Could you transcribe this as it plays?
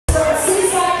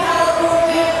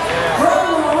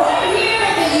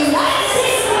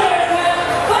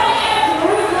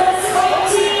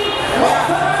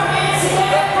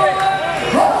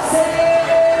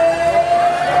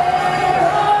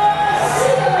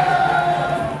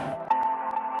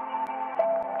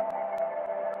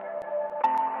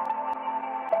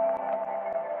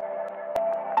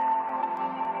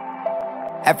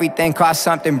Everything costs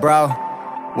something, bro.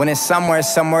 When it's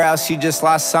somewhere else, you just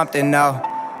lost something, no.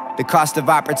 The cost of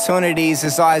opportunities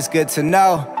is always good to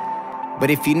know.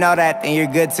 But if you know that, then you're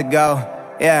good to go,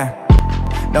 yeah.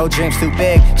 No dreams too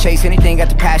big, chase anything, got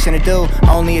the passion to do.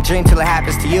 Only a dream till it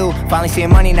happens to you. Finally seeing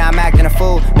money, now I'm acting a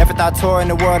fool. Never thought touring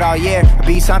the world all year would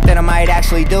be something I might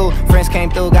actually do. Friends came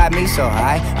through, got me so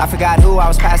high, I forgot who I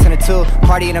was passing it to.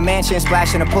 Party in a mansion,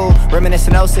 splash in a pool.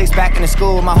 Reminiscing 06, back in the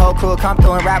school. My whole crew come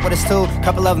through and rap with us too.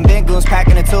 Couple of them big goons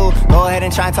packing a tool. Go ahead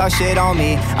and try and talk shit on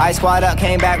me. I squad up,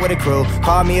 came back with a crew.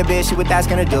 Called me a bitch, shit what that's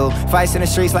gonna do. Fights in the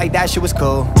streets like that shit was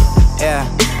cool, yeah.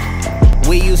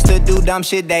 We used to do dumb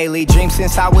shit daily. Dream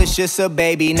since I was just a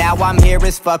baby. Now I'm here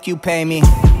as fuck, you pay me.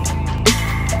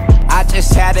 I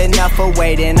just had enough of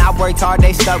waiting. I worked hard,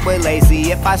 they stuck with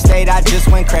lazy. If I stayed, I just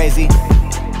went crazy.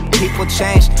 People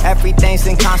change, everything's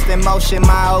in constant motion.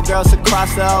 My old girls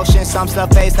across the ocean. Some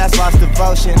stuff fades, that's lost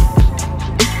devotion.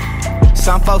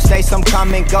 Some folks say some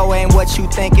come and go. Ain't what you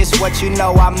think, it's what you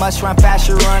know. I must run fast,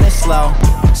 you're running slow.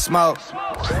 Smoke,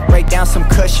 break down some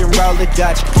cushion, roll a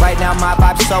Dutch. Right now my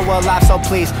vibe's so alive, so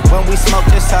please, when we smoke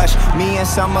just hush. Me and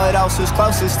some of those who's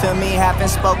closest to me haven't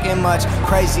spoken much.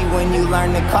 Crazy when you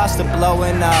learn the cost of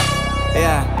blowing up,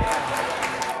 yeah.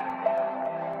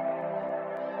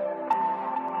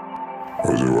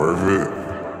 Was it worth it?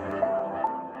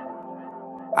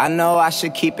 I know I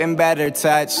should keep in better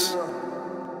touch,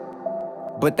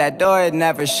 but that door, it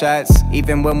never shuts.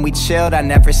 Even when we chilled, I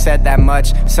never said that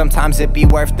much. Sometimes it be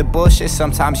worth the bullshit,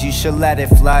 sometimes you should let it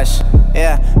flush,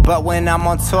 yeah. But when I'm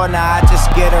on tour now, I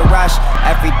just get a rush.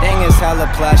 Everything is hella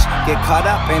plush. Get caught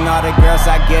up in all the girls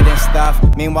I get and stuff.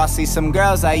 Meanwhile, see some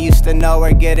girls I used to know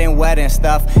are getting wet and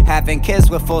stuff. Having kids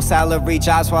with full salary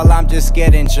jobs while I'm just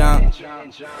getting drunk.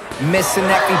 Missing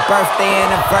every birthday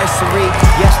anniversary.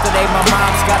 Yesterday my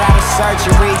mom's got out of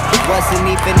surgery. Wasn't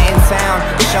even in town.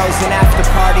 Shows and after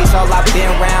parties, all I've been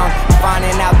round.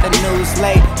 Finding out the news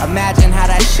late. Imagine how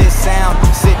that shit sound.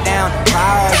 Sit down,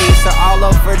 priorities are all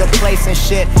over the place and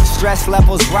shit. Stress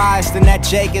levels rise, then that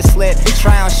J gets lit.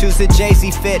 Try on shoes that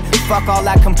G-Eazy fit. Fuck all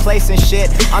that complacent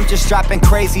shit. I'm just dropping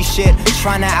crazy shit.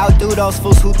 Trying to outdo those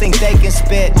fools who think they can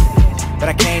spit. But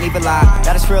I can't even lie,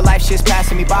 that is real life shit's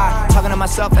passing me by. Talking to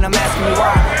myself and I'm asking me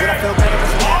why. Would I feel better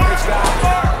as an average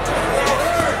guy?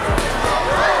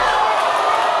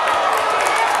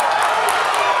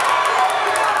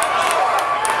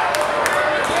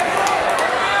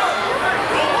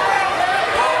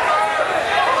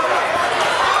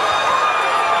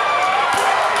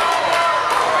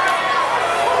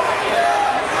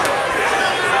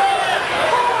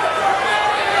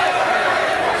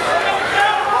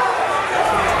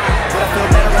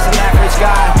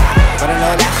 But I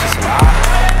know that's just a lie.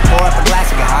 Pour up a glass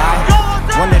and get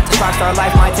high. Wonder if this rockstar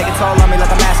life might take a toll on me like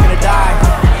I'm asking to die.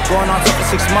 Going on tour for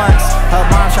 6 months. Her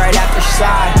mom's right after she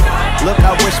sighed. Look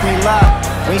up, wish me luck.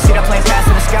 When you see that plane pass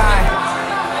in the sky.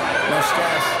 No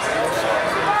stress.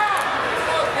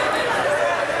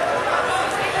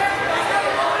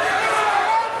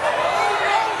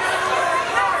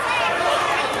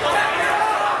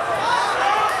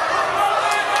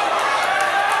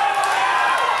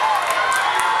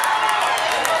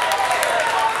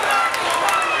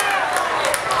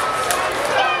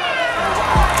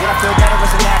 Feel better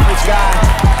as an average guy,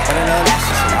 but I know that's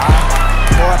just a lie.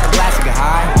 Pour up a glass and get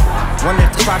high. Wonder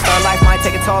if this rockstar life might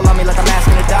take a toll on me like I'm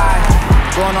asking to die.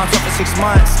 Going on tour for 6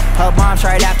 months. Her mom's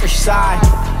right after she sighed.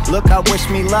 Look up, wish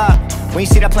me luck. When you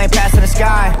see that plane pass in the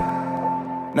sky.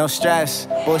 No stress,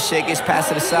 bullshit gets passed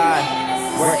to the side.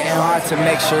 Working hard to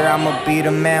make sure I'ma be the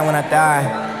man when I die,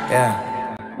 yeah.